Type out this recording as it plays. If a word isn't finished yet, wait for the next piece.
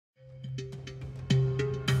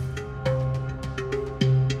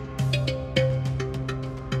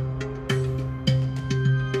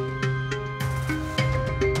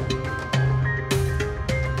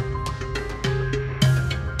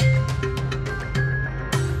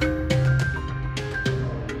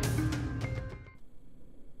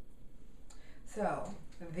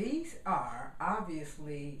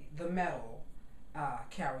obviously the metal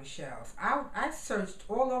cowrie shells. I searched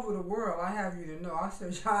all over the world. I have you to know. I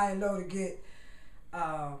searched high and low to get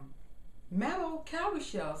metal cowrie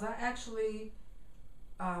shells. I actually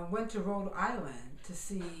went to Rhode Island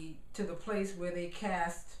to the place where they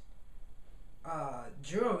cast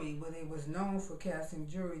jewelry, where they was known for casting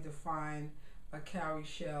jewelry, to find a cowrie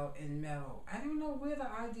shell in metal. I don't know where the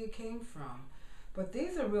idea came from, but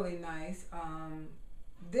these are really nice.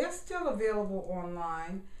 They're still available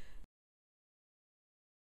online.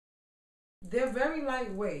 They're very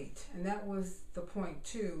lightweight, and that was the point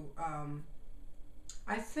too.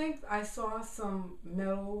 I think I saw some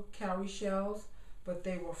metal cowrie shells, but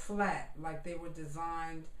they were flat, like they were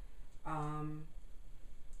designed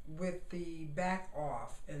with the back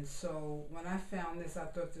off. And so when I found this, I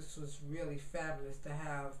thought this was really fabulous to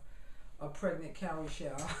have a pregnant cowrie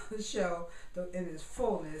shell in its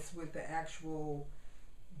fullness with the actual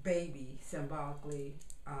baby symbolically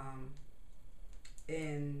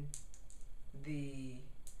in the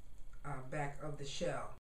back of the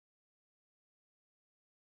shell.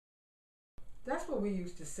 That's what we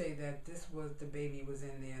used to say, that this was the baby was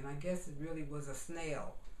in there, and I guess it really was a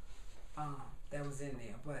snail that was in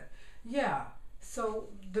there. But yeah, so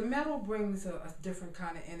the metal brings a different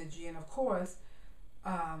kind of energy, and of course,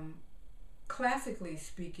 classically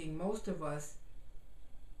speaking, most of us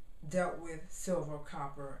dealt with silver,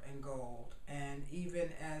 copper, and gold. And even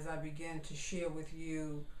as I began to share with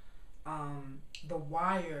you the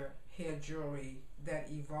wire hair jewelry that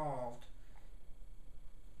evolved,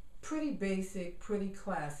 pretty basic, pretty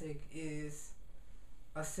classic, is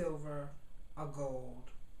a silver, a gold,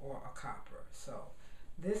 or a copper. So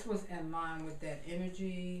this was in line with that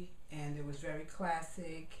energy, and it was very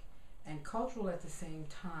classic and cultural at the same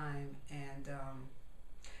time. And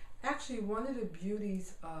actually, one of the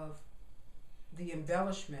beauties of the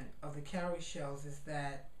embellishment of the cowrie shells is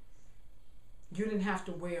that you didn't have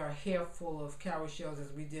to wear a hair full of cowrie shells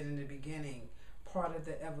as we did in the beginning. Part of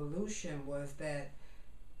the evolution was that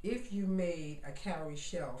if you made a cowrie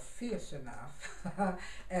shell fierce enough,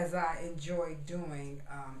 as I enjoyed doing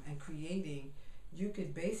and creating, you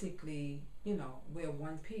could basically, wear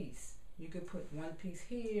one piece. You could put one piece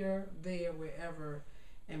here, there, wherever,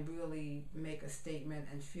 and really make a statement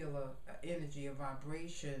and feel a energy, a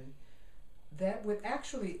vibration that would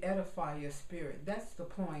actually edify your spirit. That's the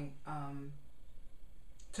point,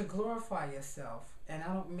 to glorify yourself. And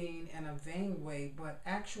I don't mean in a vain way, but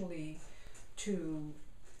actually to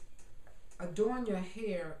adorn your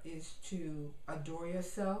hair is to adore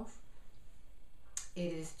yourself.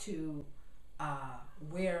 It is to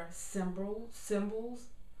wear symbols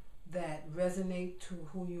that resonate to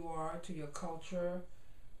who you are, to your culture,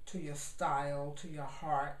 to your style, to your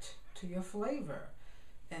heart, to your flavor.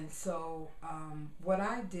 And so what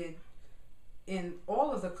I did in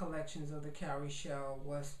all of the collections of the cowrie shell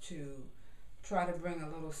was to try to bring a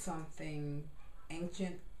little something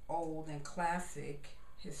ancient, old, and classic,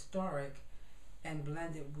 historic, and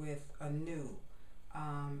blend it with a new,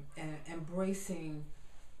 and embracing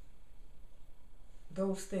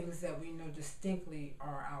those things that we know distinctly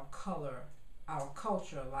are our color, our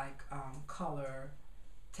culture, like color,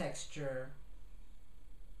 texture,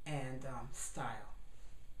 and style.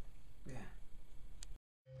 Yeah.